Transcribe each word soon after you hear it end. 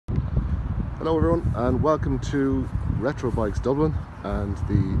Hello everyone and welcome to Retro Bikes Dublin and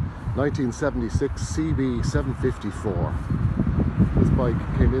the 1976 cb750. This bike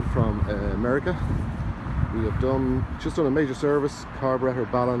came in from America. We have just done a major service, carburetor,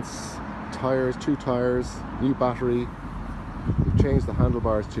 balance, tyres, 2 tyres, new battery. We've changed the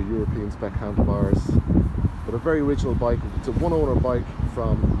handlebars to European spec handlebars, but a very original bike. It's a one owner bike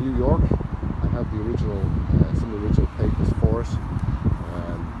from New York. I have the original, some of the original papers for it.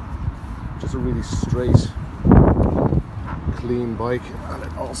 Just a really straight, clean bike, and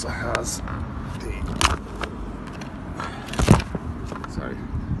it also has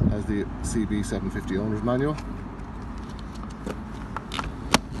the cb750 owner's manual.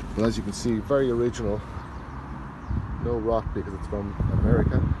 But as you can see, very original. No rot because it's from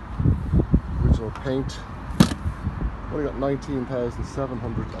America. Original paint. Only got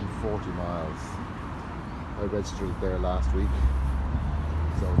 19,740 miles. I registered it there last week.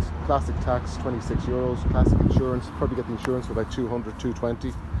 So it's classic tax, €26, classic insurance, probably get the insurance for about 200,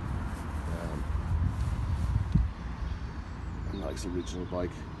 220. A nice original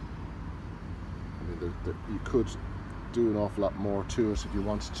bike. I mean, you could do an awful lot more to it if you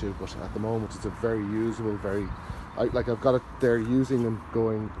wanted to, but at the moment it's a very usable, I've got it there using and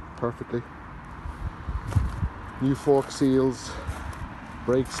going perfectly. New fork seals,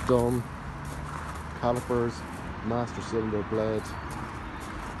 brakes done, calipers, master cylinder blade.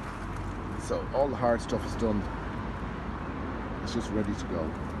 So all the hard stuff is done. It's just ready to go.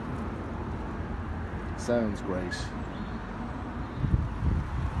 Sounds great.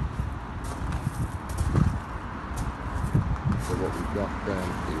 So what we've got then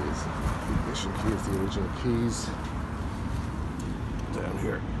is the ignition key, is the original keys. Down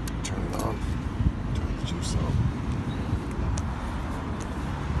here, turn it on, turn the juice on.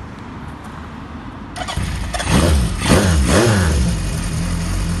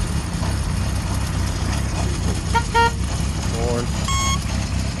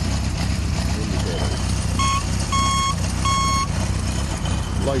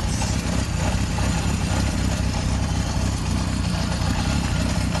 Lights.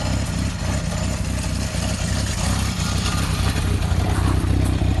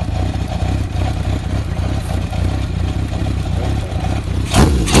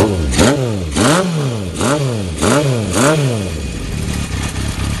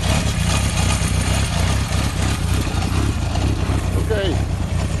 Okay,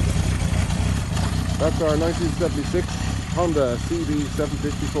 that's our 1976 Honda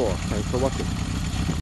cb754. Thanks for watching.